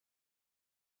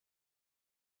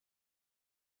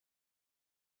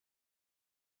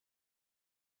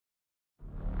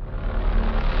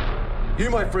You,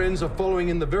 my friends, are following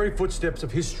in the very footsteps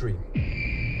of history.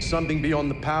 Something beyond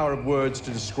the power of words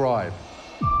to describe.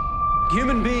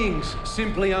 Human beings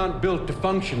simply aren't built to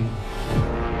function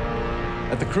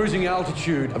at the cruising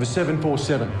altitude of a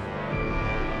 747.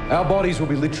 Our bodies will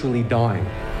be literally dying.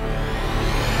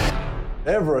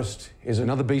 Everest is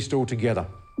another beast altogether.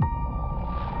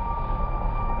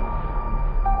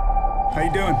 How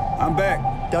you doing? I'm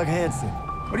back. Doug Hansen.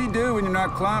 What do you do when you're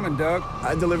not climbing, Doug?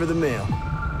 I deliver the mail.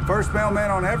 First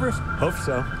mailman on Everest? Hope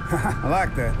so. I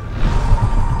like that.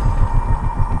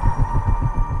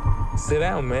 Sit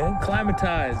down, man.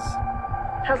 Climatize.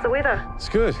 How's the weather? It's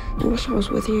good. I wish I was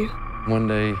with you. One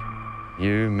day,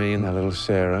 you, me, and that little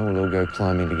Sarah will all go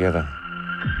climbing together.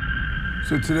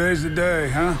 So today's the day,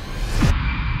 huh?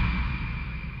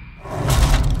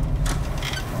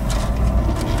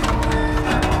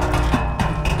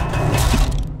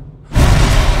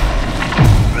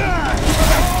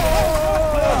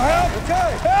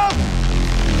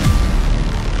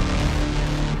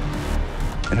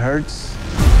 It hurts.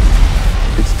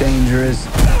 It's dangerous.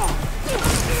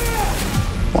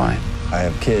 Why? I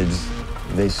have kids.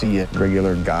 They see a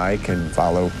regular guy can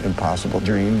follow impossible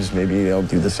dreams. Maybe they'll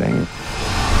do the same.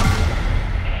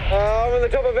 I'm on the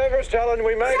top of Everest, Alan.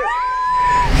 We made it.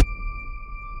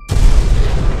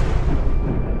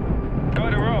 Go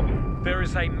to Rob. There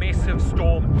is a massive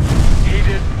storm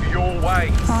headed your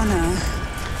way. Oh, no.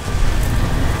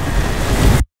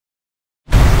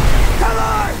 Come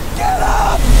on! Get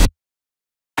up!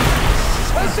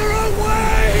 That's the wrong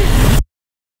way!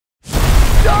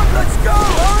 Doug, let's go!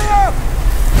 Hurry up!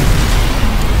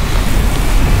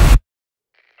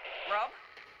 Rob,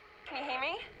 can you hear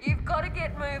me? You've got to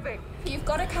get moving. You've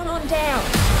got to come on down.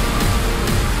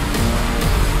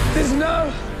 There's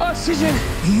no oxygen.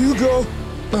 You go.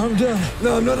 I'm done.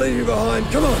 No, I'm not leaving you behind.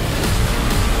 Come on.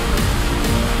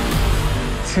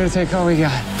 It's gonna take all we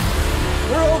got.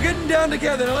 We're all getting down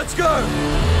together. Now let's go.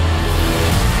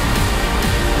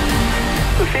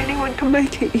 If anyone can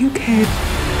make it, you can.